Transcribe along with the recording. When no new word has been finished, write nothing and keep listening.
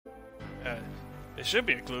It should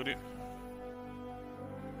be included.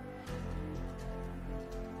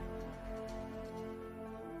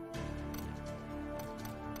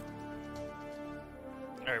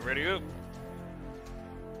 Alright, ready up.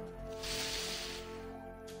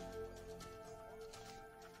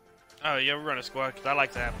 Oh yeah, we're running squad because I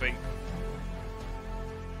like to have faith.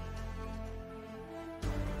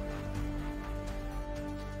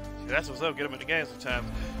 See, that's what's up. Get them in the game sometimes.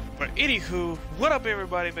 But anywho, what up,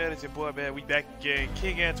 everybody, man? It's your boy, man. We back again.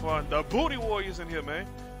 King Antoine, the Booty Warriors in here, man.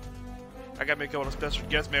 I got me a couple of special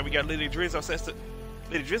guests, man. We got Lady Drizzo, sister.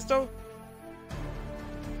 Lady Drizzo?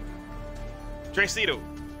 Dracito.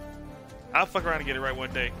 I'll fuck around and get it right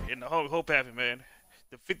one day. And the hope happy, man.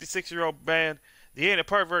 The 56-year-old man, he ain't a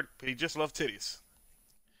pervert, but he just loves titties.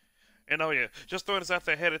 And oh yeah, just throwing this out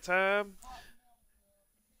there ahead of time.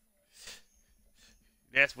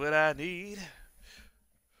 That's what I need.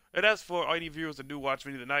 And that's for all you viewers that do watch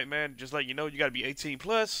me tonight, man. Just let you know, you gotta be 18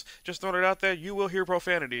 plus. Just throwing it out there, you will hear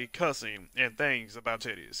profanity, cussing, and things about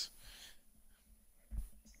titties.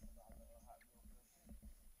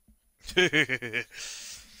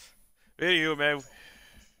 Anywho,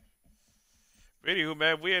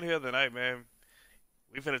 man, we in here tonight, man.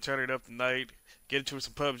 We finna turn it up tonight. Get into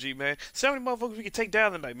some PUBG, man. See how many motherfuckers we can take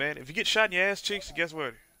down tonight, man. If you get shot in your ass cheeks, guess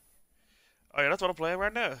what? Oh yeah, that's what I'm playing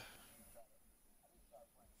right now.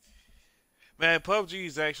 Man, PUBG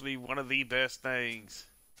is actually one of the best things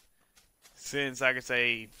since, I can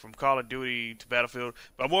say, from Call of Duty to Battlefield,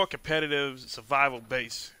 but more competitive, survival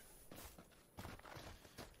based.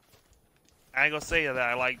 I ain't gonna say that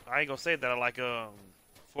I like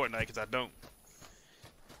Fortnite, because I don't.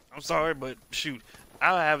 I'm sorry, but shoot,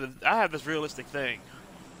 I have this realistic thing.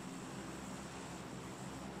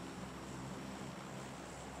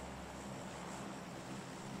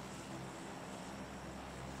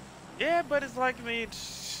 Yeah, but it's like, I mean,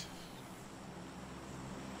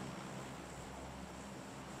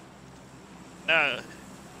 yeah,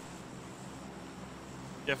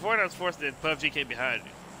 Fortnite's forced that PUBG came behind it.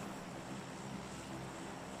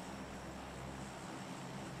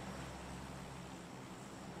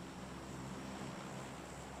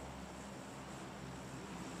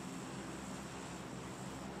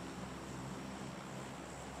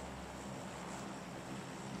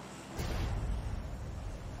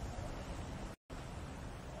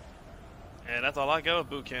 And that's all I got with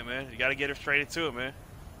boot camp, man. You gotta get her straight into it, man.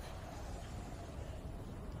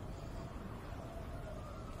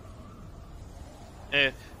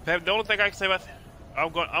 And the only thing I can say about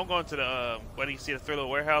I'm going to the where do you see the three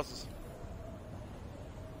little warehouses?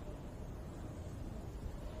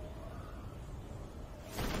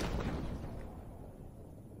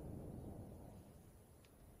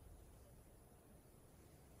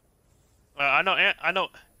 I know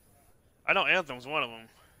Anthem's one of them.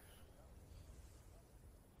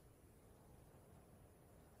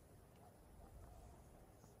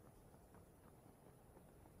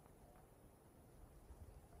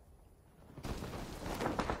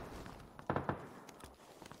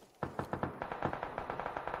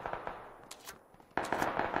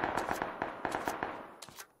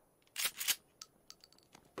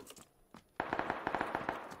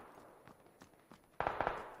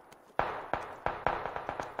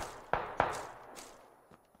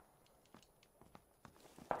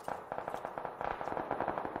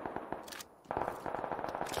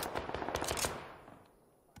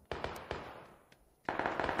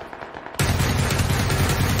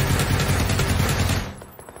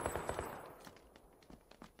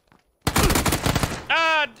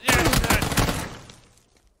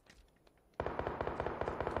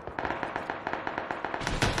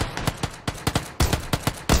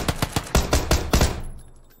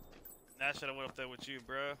 I should have went up there with you,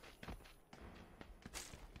 bro.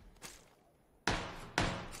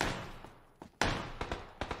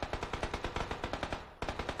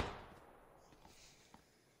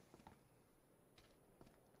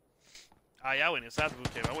 Ah, yeah, I went inside the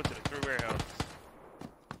boot camp. I went to the three warehouses.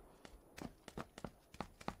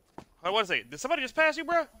 Hold on, what is it? Did somebody just pass you,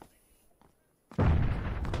 bro?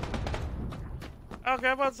 Okay,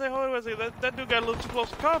 I'm about to say, hold on, what is it? That dude got a little too close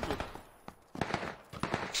to comfort.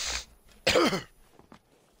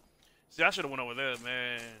 See, I should have went over there,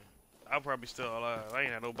 man. I'm probably still alive. I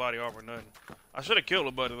ain't had no body armor or nothing. I should have killed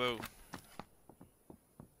a buddy, though.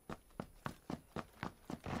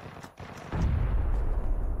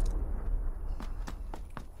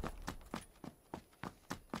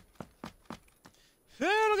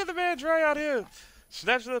 Yeah, look at the man Dre out here.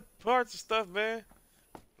 Snatching the parts and stuff, man.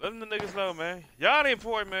 Letting the niggas know, man. Y'all ain't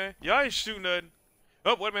important, man. Y'all ain't shooting nothing.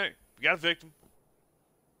 Oh, wait a minute. We got a victim.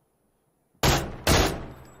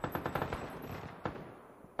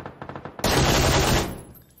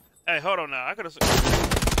 Hey, hold on now. Bro, I could have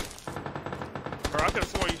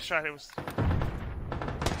sworn you shot him.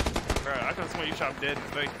 Bro, I could have sworn you shot him dead in the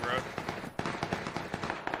face, bro.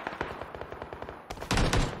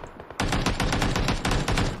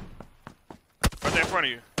 Right there in front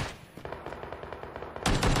of you.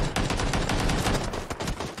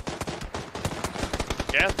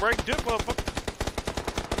 Gas brake dip, motherfucker.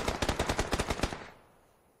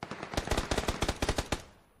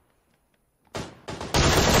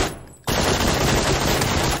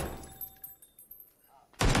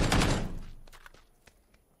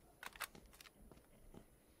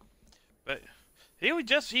 But he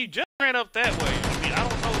just ran up that way. I mean, I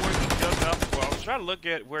don't know where he jumped out for. I was trying to look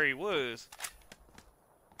at where he was.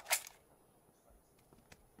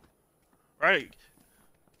 Right.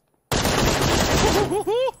 Let's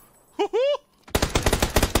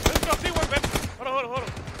go, teamwork, baby. Hold on.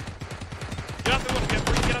 Get out the window,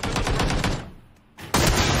 get out the window, bro.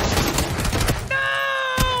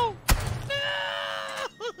 No!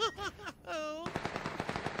 No!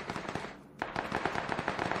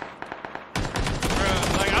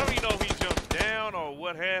 Bruh, like, I don't even know if he jumped down or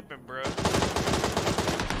what happened, bruh.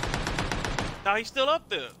 Nah, he's still up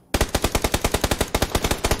there.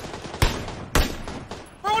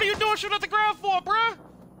 Bro, what are you doing shooting at the ground for, bruh?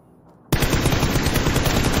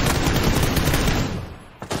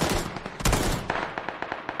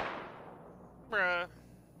 Bruh.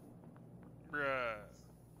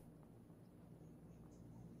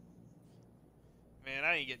 Man,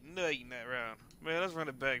 I ain't getting nothing that round. Man, let's run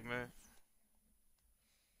it back, man.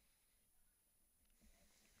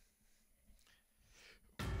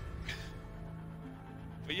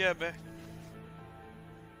 But yeah, man.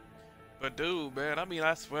 But dude, man, I mean,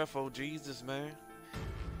 I swear for Jesus, man.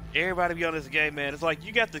 Everybody be on this game, man. It's like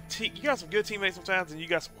you got you got some good teammates sometimes, and you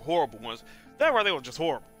got some horrible ones. That right there was just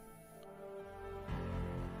horrible.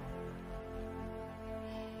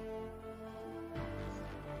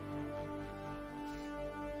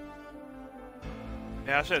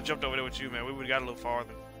 Yeah, I should have jumped over there with you, man. We would have got a little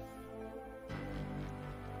farther.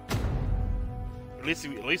 At least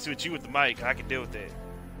with you with the mic, I can deal with that.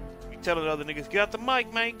 You telling the other niggas, get out the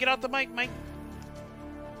mic, man. Get out the mic, man.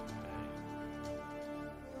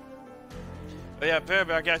 Oh yeah,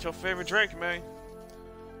 baby, I got your favorite drink, man.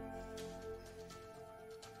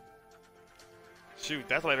 Shoot,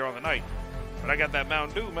 that's later on the night. But I got that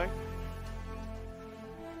Mountain Dew, man.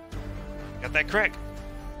 Got that crack.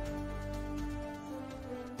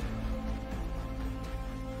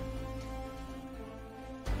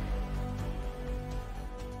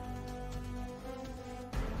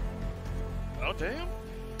 Oh, damn.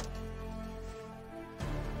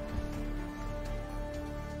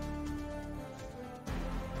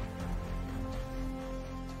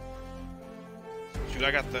 Shoot,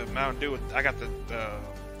 I got the Mountain Dew. I got the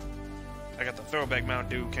throwback Mountain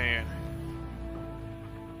Dew can.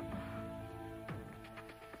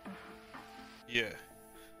 Yeah.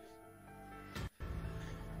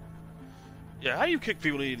 Yeah, how you kick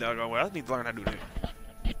people in the doggone way? I need to learn how to do that.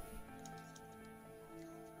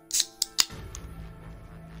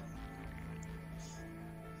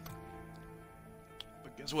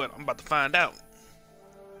 But guess what? I'm about to find out.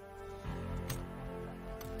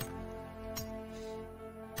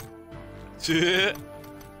 Shit.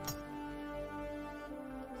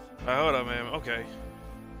 Alright, hold on, man. Okay.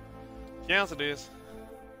 Cancel this.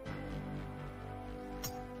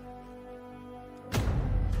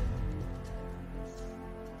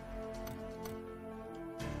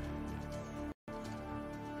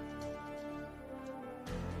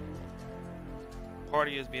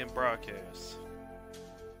 Party is being broadcast.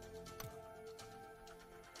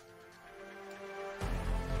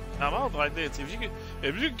 Now, I was like this. If you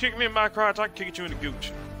can kick me in my crotch, I can kick you in the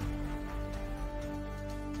gooch.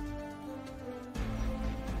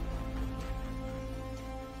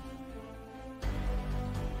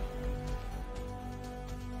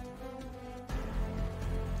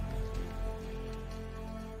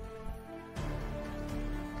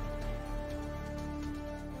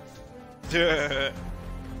 Yeah.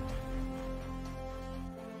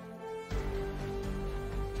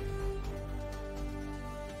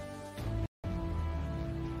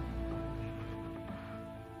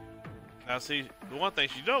 Now see, the one thing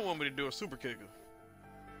she don't want me to do is super kicker.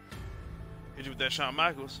 Hit you with that Shawn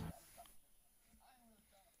Michaels.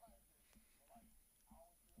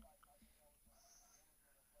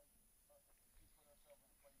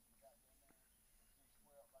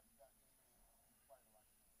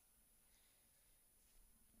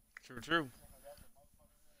 True.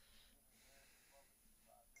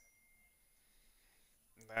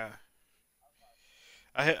 Nah.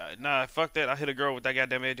 Nah, fuck that. I hit a girl with that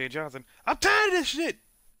goddamn AJ Johnson. I'm tired of this shit.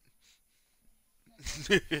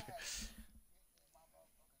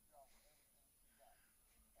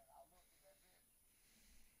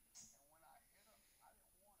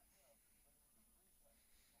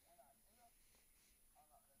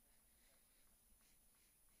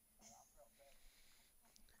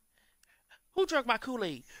 Who drank my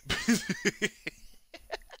Kool-Aid?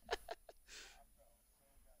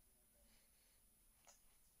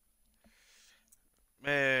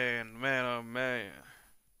 Man, man, oh man.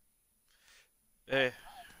 Hey,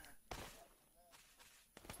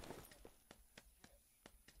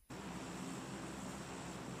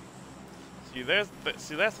 see that's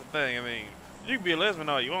the thing. I mean, you can be a lesbian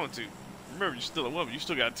all you want to. Remember, you're still a woman. You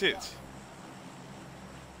still got tits.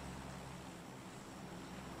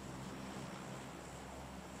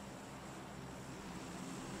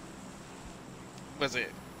 What's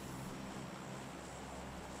it?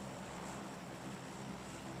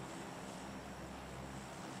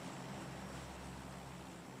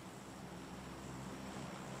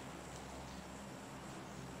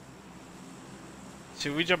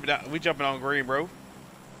 Shit, we jumping out. We jumping on green, bro. All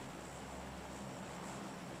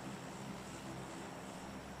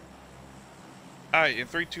right, in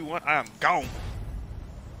three, two, one, I'm gone.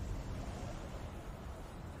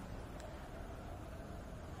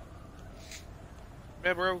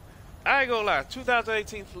 Man, bro, I ain't gonna lie.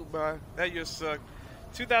 2018 flew by. That year sucked.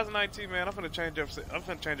 2019, man, I'm finna change up. I'm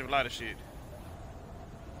finna change up a lot of shit.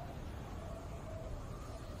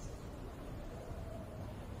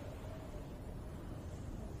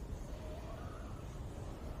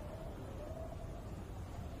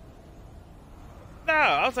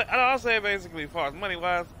 Nah, I'll say basically, as far as money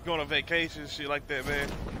wise, going on vacation, shit like that, man.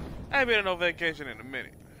 I ain't been on no vacation in a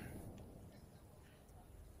minute.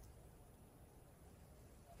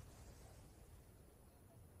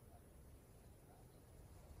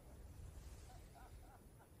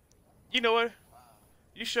 You know what?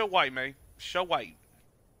 You show white, man. Show white.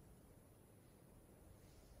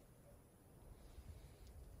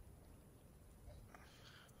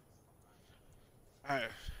 Alright,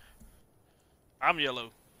 I'm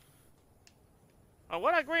yellow. Oh,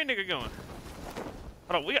 where that green nigga going?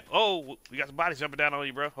 Hold on, we got some bodies jumping down on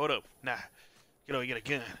you, bro. Hold up. Nah. Get over, get a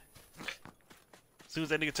gun. As soon as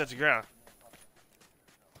that nigga touch the ground.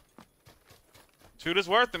 Shoot, it's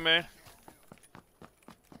worth it, man.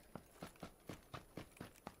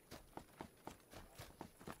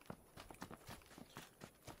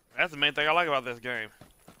 That's the main thing I like about this game.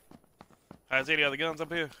 Has any other guns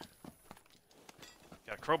up here?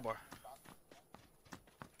 Got a crowbar.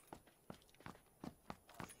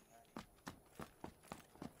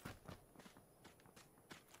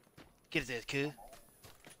 Get his ass, cuz.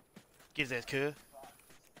 Get his ass, cuz.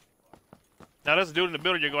 Now there's a dude in the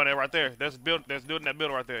building you're going at right there. There's a dude in that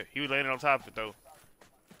building right there. He was landing on top of it though.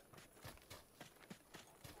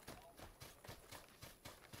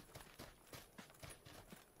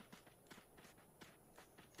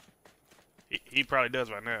 He probably does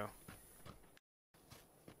right now.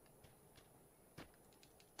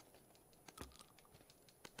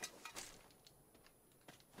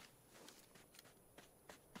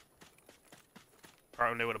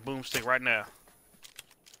 Probably there with a boomstick right now.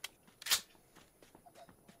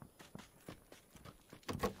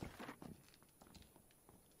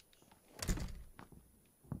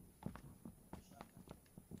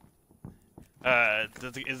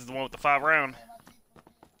 Is the one with the 5 round?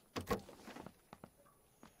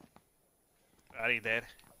 I need that.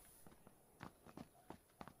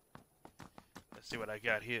 Let's see what I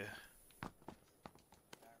got here.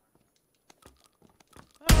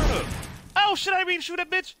 Oh shit! I didn't mean to shoot that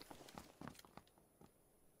bitch.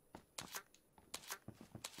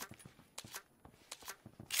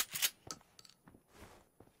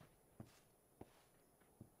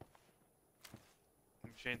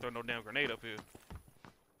 She ain't throwing no damn grenade up here.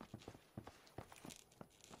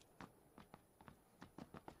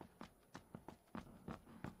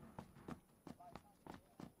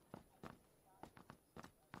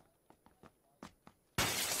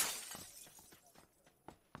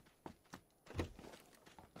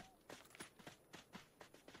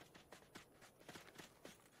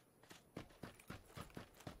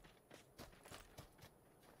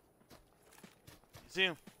 You see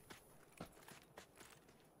him?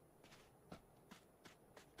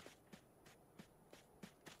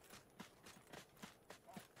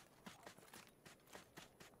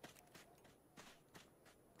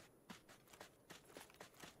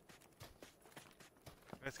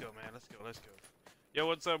 Let's go, man. Let's go. Let's go. Yo,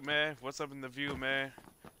 what's up, man? What's up in the view, man?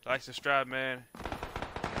 Like, subscribe, man.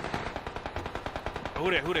 Oh,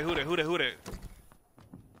 who that? Who that? Who that? Who that? Who that?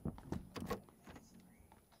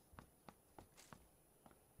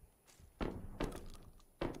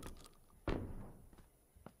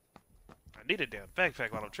 I need a damn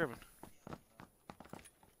backpack while I'm tripping.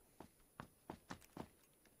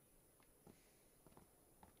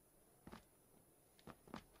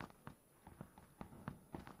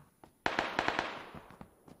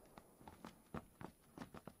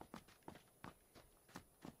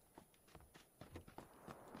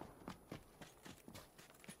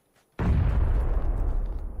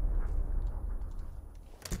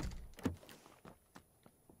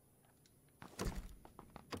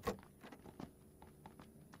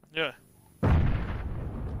 Yeah. Damn.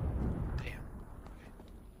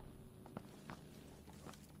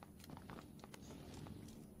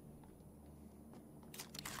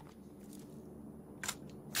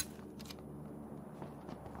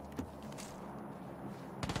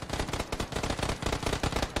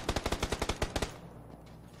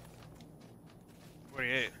 Where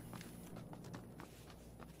you at?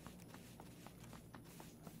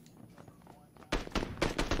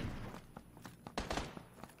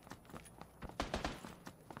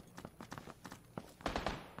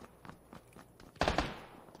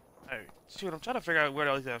 Hey, shoot, I'm trying to figure out where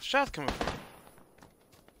all these shots coming from.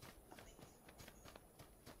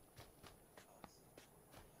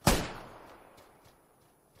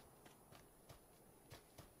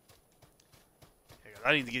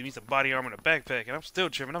 I need to get me some body armor and a backpack, and I'm still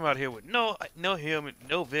tripping. I'm out here with no helmet,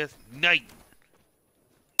 no vest, nothing.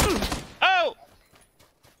 Oh!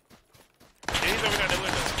 Yeah, he's over there at the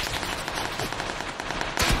window.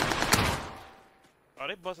 Oh,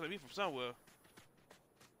 they busting at me from somewhere.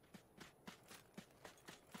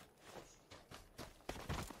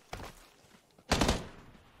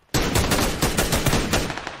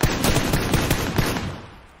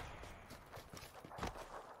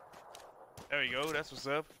 There you go, that's what's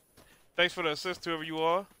up. Thanks for the assist, whoever you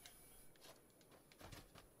are.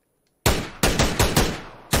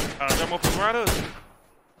 There more people around us.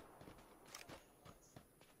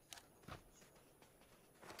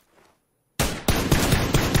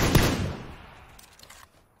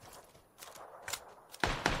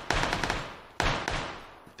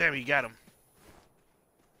 Damn, he got him.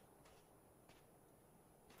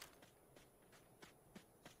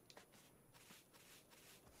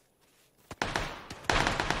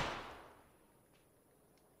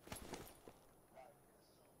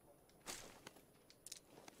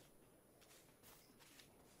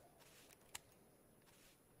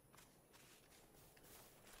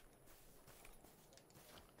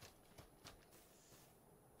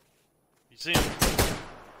 You see him?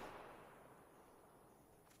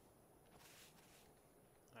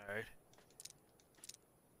 Alright.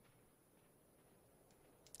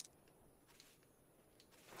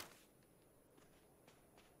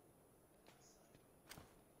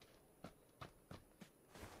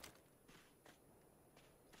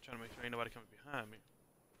 Trying to make sure ain't nobody coming behind me.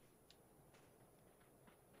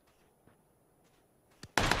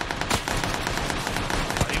 Oh,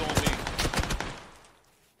 he on me.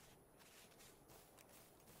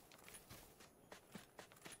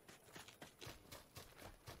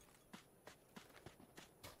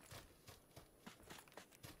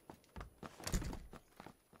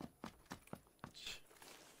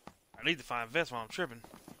 I need to find vests while I'm tripping.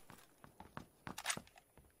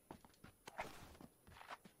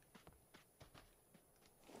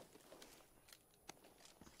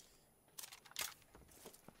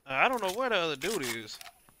 I don't know where the other dude is.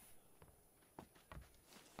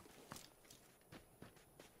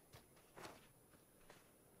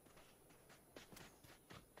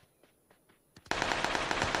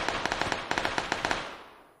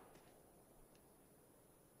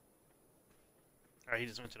 Alright, he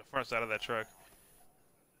just went to the front side of that truck.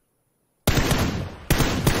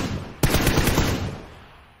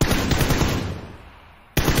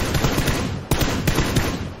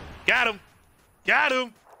 Got him! Got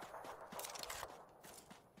him!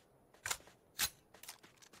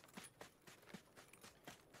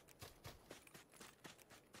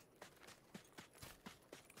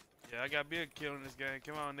 Yeah, I got big kill in this game.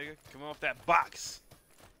 Come on, nigga. Come off that box.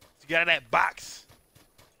 You got in that box.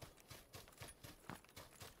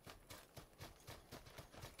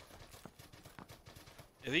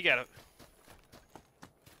 Yeah, he got it.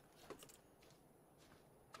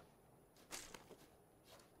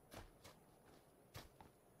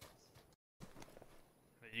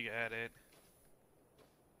 You can have that.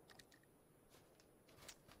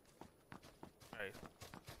 Alright.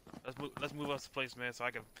 Let's move up the place, man, so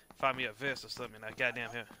I can find me a vest or something in that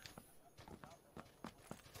goddamn here.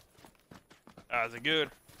 Is it good?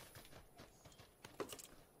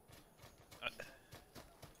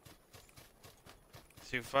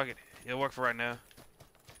 See, fuck it. It'll work for right now.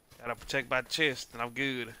 Gotta protect my chest, and I'm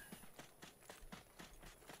good.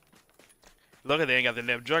 Look at they ain't got the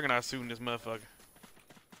damn juggernaut suit in this motherfucker.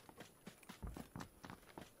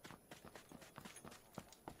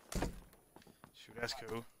 Shoot, that's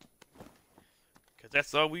cool. Cause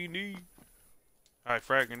that's all we need. Alright,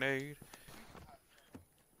 frag grenade.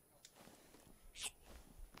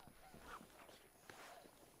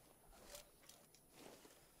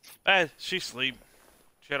 Ah, she sleep.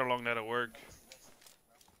 She had a long night at work.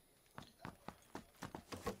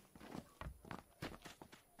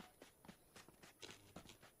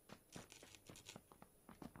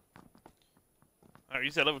 Alright,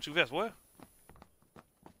 you said level 2 vest, what?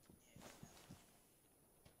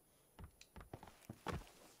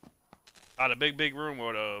 Ah, the big room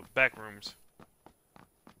or the back rooms?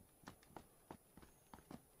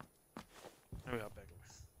 Let me hop back away.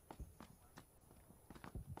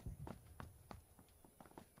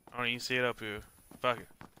 I don't even see it up here. Fuck it.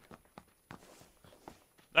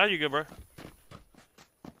 Now you good, bro.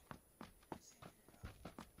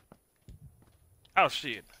 Oh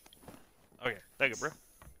shit. Okay, thank you, bro.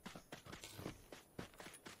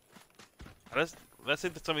 Now, let's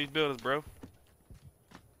hit some of these buildings, bro.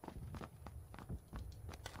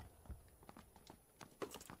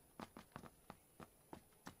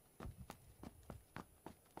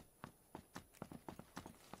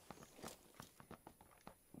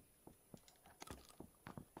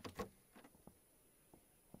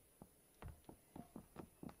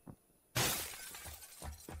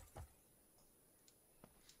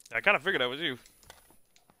 I kind of figured that was you.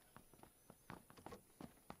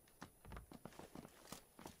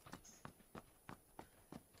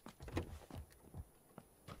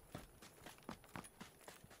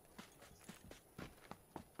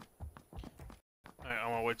 Alright,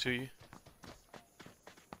 I'm on my way to you.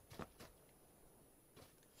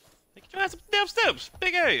 Hey, get your ass up the damn steps,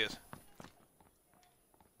 big ass.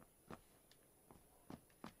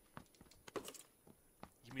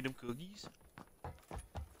 Give me them cookies.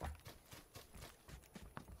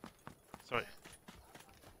 Sorry.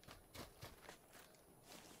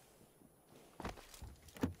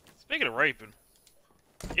 Speaking of raping,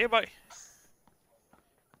 everybody.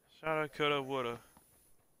 Shoulda, coulda, woulda.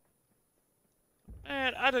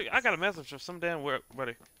 Man, I got a message from some damn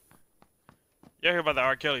buddy. Y'all hear about the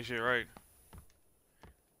R. Kelly shit, right?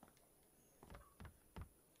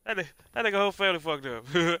 That nigga whole family fucked up.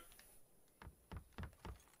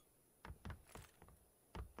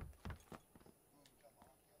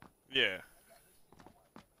 Yeah.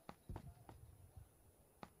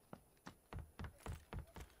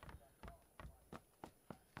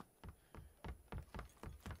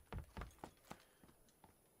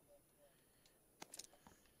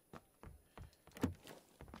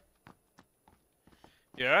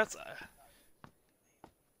 Yeah, that's...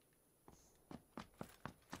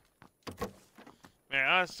 Man,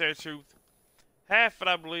 honest to tell the truth, half it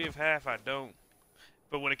I believe, half I don't.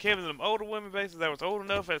 But when it came to them older women, basically, that was old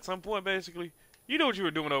enough at some point, basically, you know what you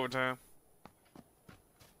were doing over time.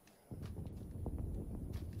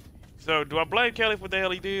 So, do I blame Kelly for what the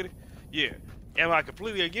hell he did? Yeah. Am I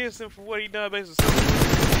completely against him for what he done, basically? So,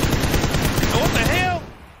 what the hell?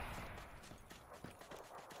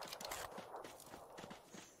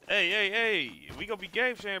 Hey, we gonna be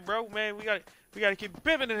game sharing, bro, man. We gotta keep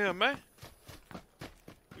pivoting him, man.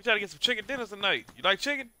 We try to get some chicken dinners tonight. You like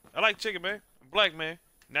chicken? I like chicken, man. I'm black, man.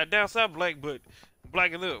 Not down south black, but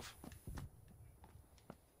black enough.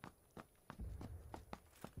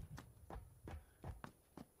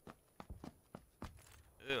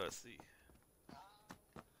 Yeah, let's see.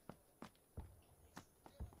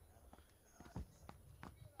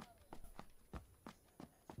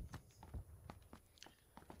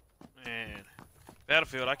 Man,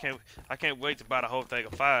 Battlefield, I can't wait to buy the whole thing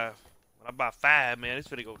of 5. When I buy 5, man, it's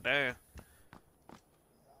finna go down.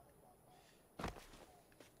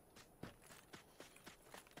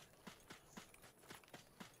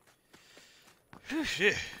 Whew,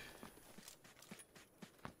 shit.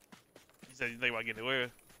 You said you think about getting where?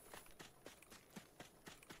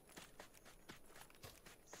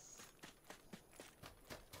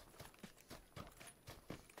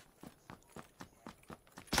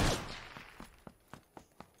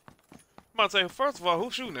 I'm about to say, first of all,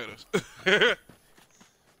 who's shooting at us?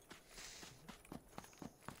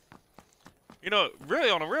 You know, really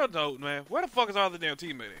on a real note, man, where the fuck is our other damn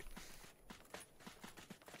teammate at?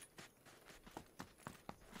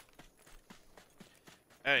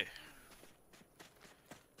 Hey.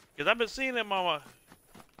 Because I've been seeing them on my...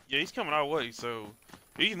 Yeah, he's coming our way, so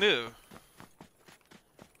he's new.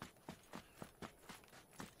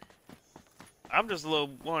 I'm just a little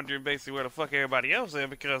wondering basically where the fuck everybody else is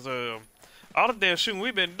because all the damn shooting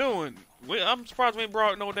we've been doing, I'm surprised we ain't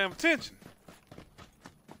brought no damn attention.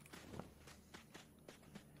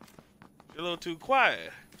 You're a little too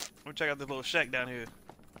quiet. Let me check out this little shack down here.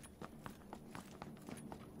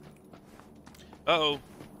 Uh-oh.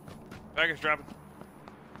 Package dropping.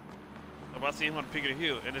 Oh, I see him on the peak of the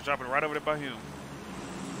hill, and it's dropping right over there by him.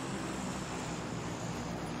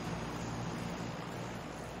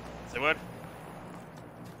 Say what?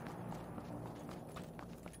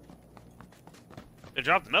 They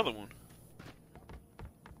dropped another one.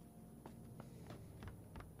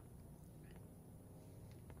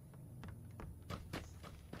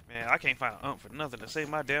 Man, I can't find an for nothing to save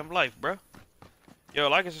my damn life, bruh. Yo,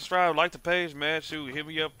 like and subscribe, like the page, man. Shoot, hit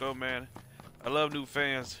me up, though, man. I love new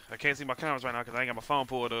fans. I can't see my comments right now because I ain't got my phone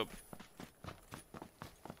pulled up.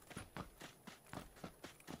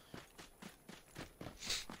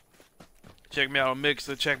 Check me out on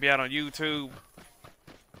Mixer. Check me out on YouTube.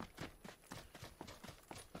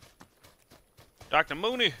 Dr.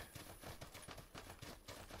 Mooney.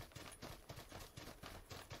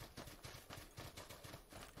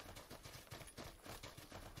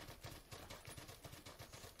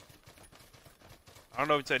 I don't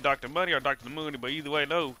know if you say Dr. Money or Dr. Mooney, but either way,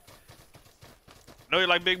 no. I know you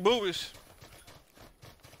like big boobies.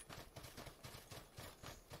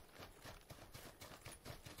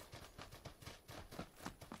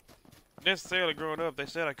 Necessarily growing up, they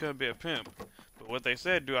said I couldn't be a pimp. But what they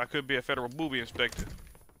said, I could be a federal booby inspector.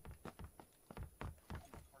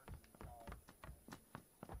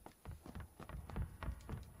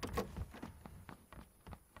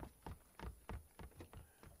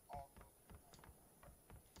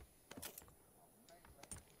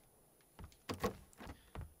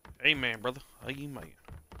 Amen, brother. Amen.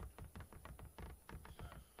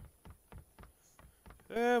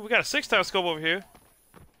 We got a 6-time scope over here.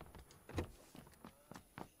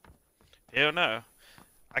 Hell no.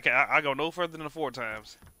 I go no further than the 4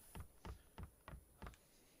 times.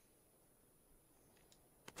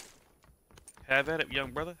 Have at it,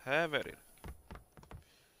 young brother. Have at it.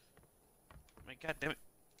 Man, goddamn it.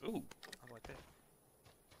 Ooh, I like that.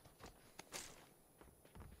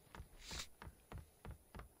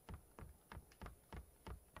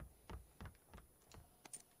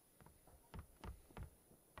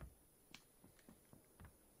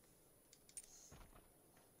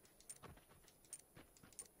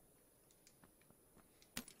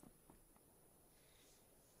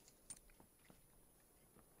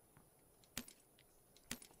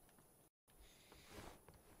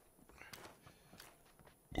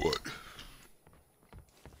 What?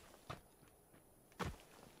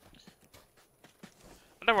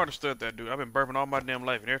 I never understood that, dude. I've been burping all my damn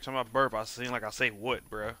life, and every time I burp, I seem like I say what,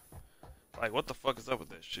 bruh? Like, what the fuck is up with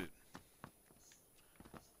that shit?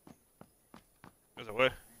 Is it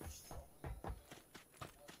what?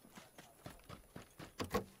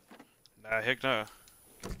 Nah, heck no.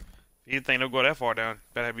 If you think they'll go that far down,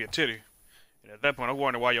 better be a titty. And at that point, I'm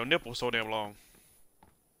wondering why your nipple's so damn long.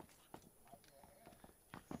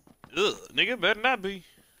 Ugh, nigga, better not be.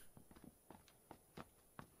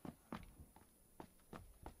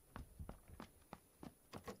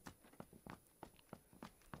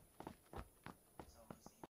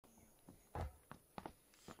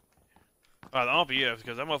 The Umpy, yes,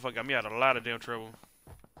 because that motherfucker got me out of a lot of damn trouble.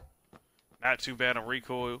 Not too bad on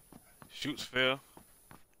recoil. Shoots fail.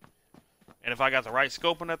 And if I got the right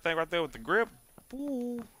scope on that thing right there with the grip,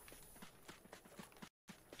 ooh.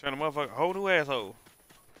 Turn the motherfucker a whole new asshole.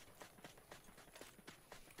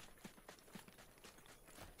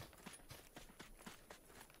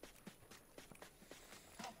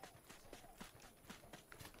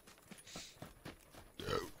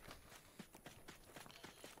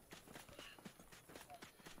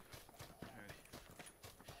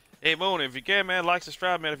 Hey, Moon, if you can, man, like,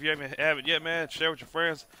 subscribe, man. If you haven't yet, man, share with your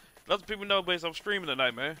friends. Let the people know, please, I'm streaming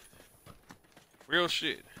tonight, man. Real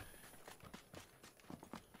shit.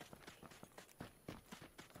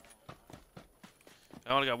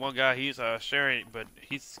 I only got one guy. He's sharing, but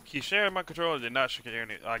he's sharing my controller. They're not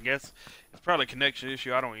sharing it. I guess it's probably a connection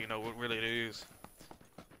issue. I don't even know what really it is.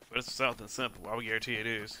 But it's something simple. I would guarantee it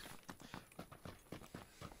is.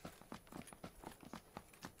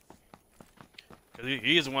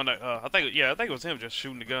 He is the one that I think it was him just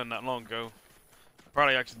shooting the gun not long ago.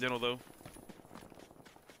 Probably accidental though.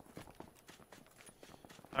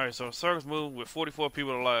 All right, so circus move with 44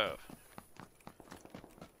 people alive.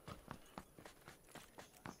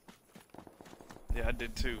 Yeah, I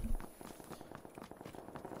did too.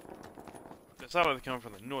 It sounded like they're coming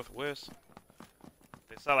from the northwest.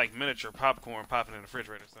 They sound like miniature popcorn popping in the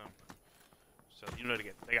refrigerator or something. So you know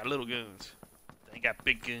they got little guns. They ain't got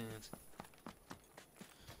big guns.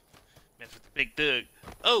 That's with the big thug.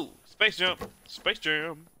 Oh, space jump, space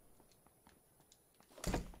jam.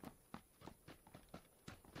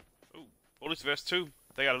 Oh, police vest 2.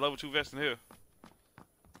 They got a level 2 vest in here.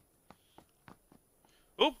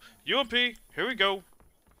 Oop, UMP. Here we go.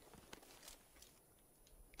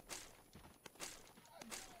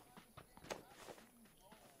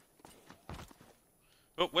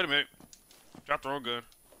 Oh, wait a minute. Dropped the wrong gun.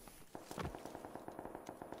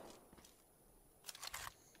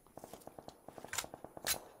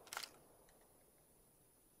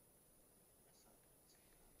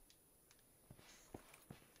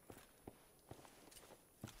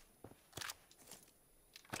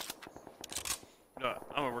 No,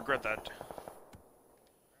 I'm gonna regret that.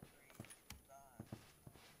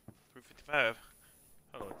 355.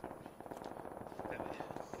 Hold on.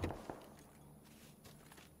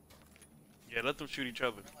 Yeah, let them shoot each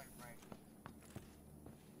other.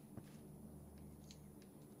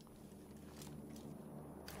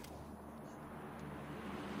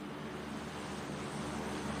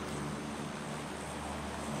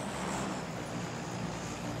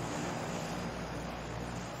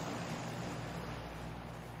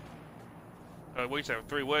 What you say?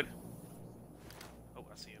 3 what? Oh,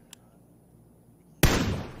 I see him.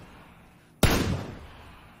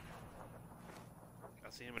 I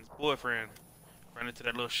see him and his boyfriend running into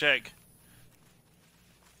that little shack.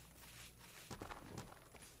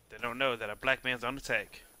 They don't know that a black man's on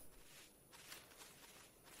attack.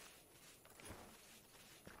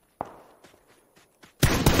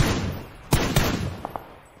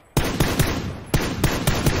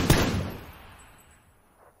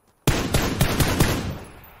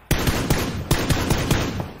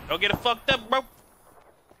 Don't get it fucked up, bro.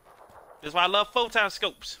 This is why I love photon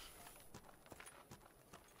scopes.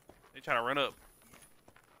 They trying to run up.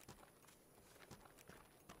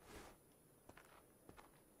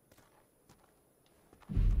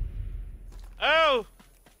 Oh!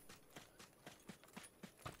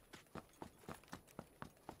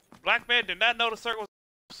 Black man did not know the circle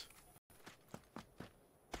was.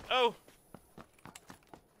 Oh!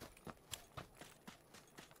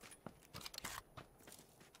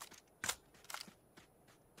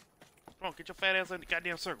 Come on, get your fat ass in the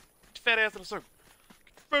goddamn circle. Get your fat ass in the circle.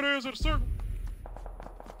 Get your fat ass in the circle.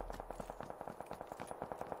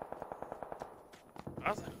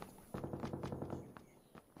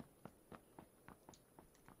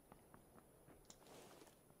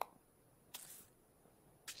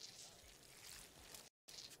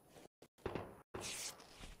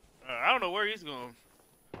 I don't know where he's going.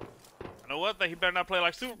 I know one thing, he better not play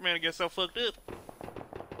like Superman and get so fucked up.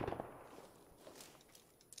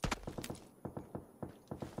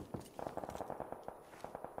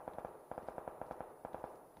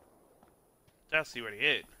 I'll see where they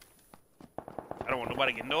hit. I don't want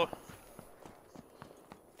nobody getting no.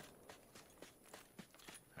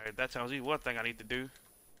 Alright, that tells you one thing I need to do.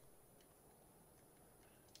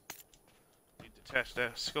 Need to attach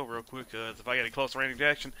that scope real quick, because if I get a close range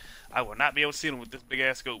action, I will not be able to see them with this big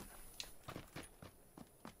ass scope.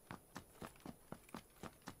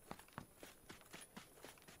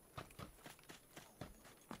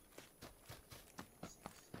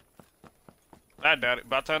 I doubt it.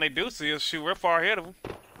 By the time they do see us, shoot, we're far ahead of them.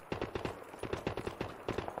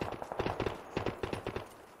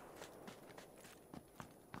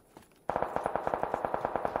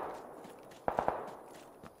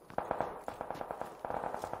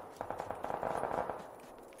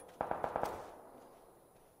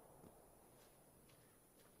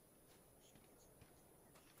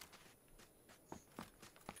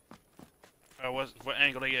 What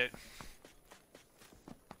angle they at?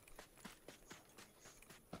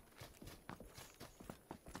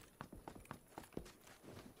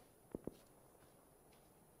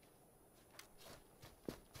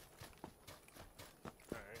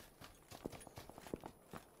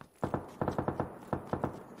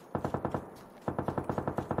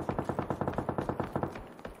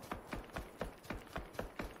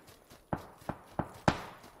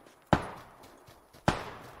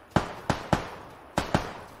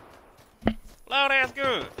 Loud ass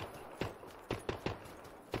gun.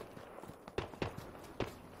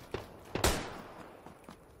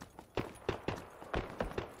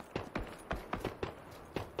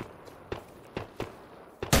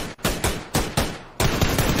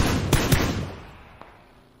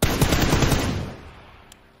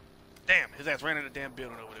 Damn, his ass ran in the damn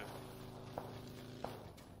building over there.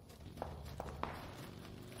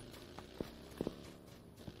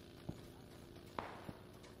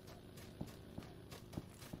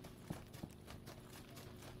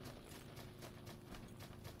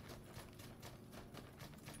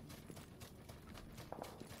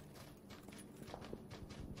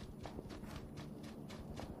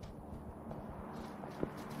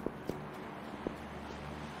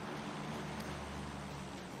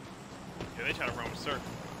 they trying to run a circle.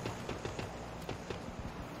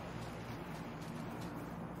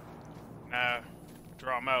 Nah,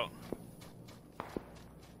 draw them out.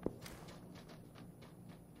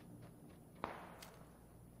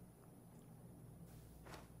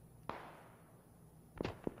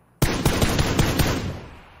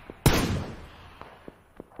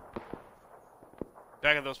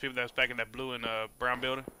 Back at those people that was back in that blue and brown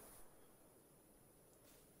building.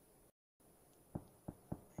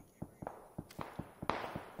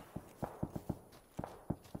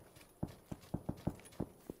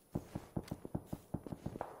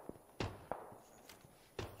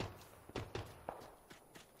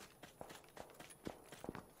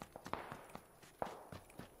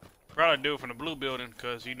 Probably do it from the blue building,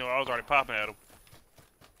 because, you know, I was already popping at him.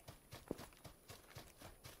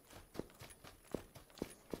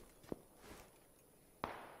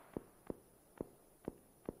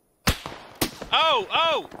 Oh!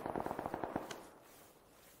 Oh!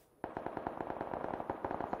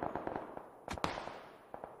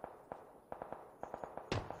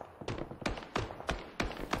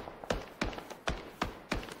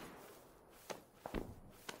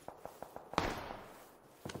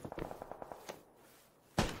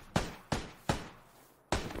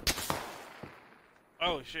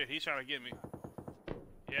 Oh shit, he's trying to get me.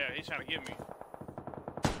 Yeah, he's trying to get me.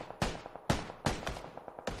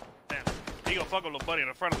 Damn, he gonna fuck a little buddy in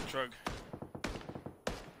the front of the truck.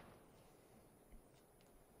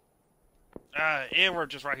 And we're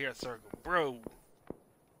just right here at circle, bro.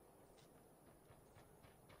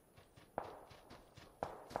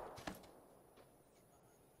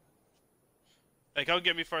 Hey, come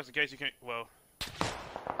get me first in case you can't. Well,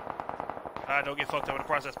 don't get fucked up in the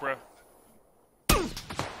process, bro.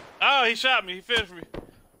 Oh, he shot me. He finished me.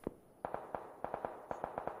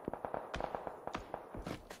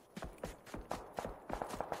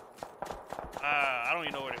 I don't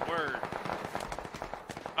even know where they were.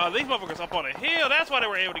 Oh, these motherfuckers up on a hill. That's why they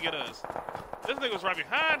were able to get us. This nigga was right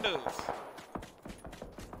behind us.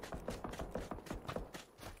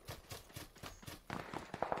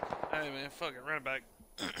 Hey, man. Fuck it. Run it back.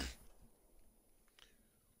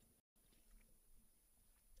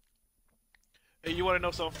 Hey, you want to know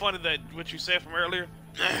something funny that what you said from earlier?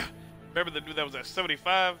 Remember the dude that was at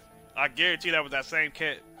 75? I guarantee that was that same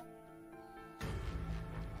cat.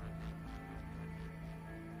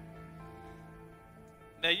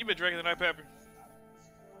 Now, you been drinking tonight, Pepper?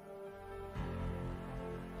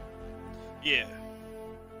 Yeah.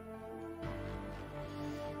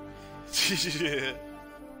 Yeah.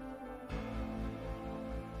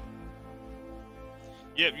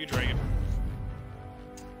 Yep, you drinking.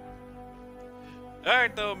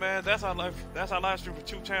 Alright though, man, that's our live stream for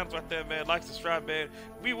 2 channels right there, man. Like, subscribe, man.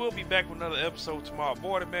 We will be back with another episode tomorrow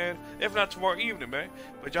morning, man. If not tomorrow evening, man.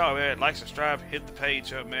 But y'all, man, like, subscribe, hit the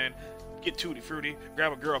page up, man. Get tutti fruity,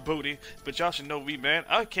 grab a girl booty. But y'all should know me, man.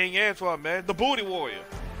 I'm King Antoine, man, the Booty Warrior.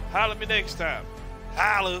 Holla at me next time.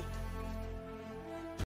 Holla.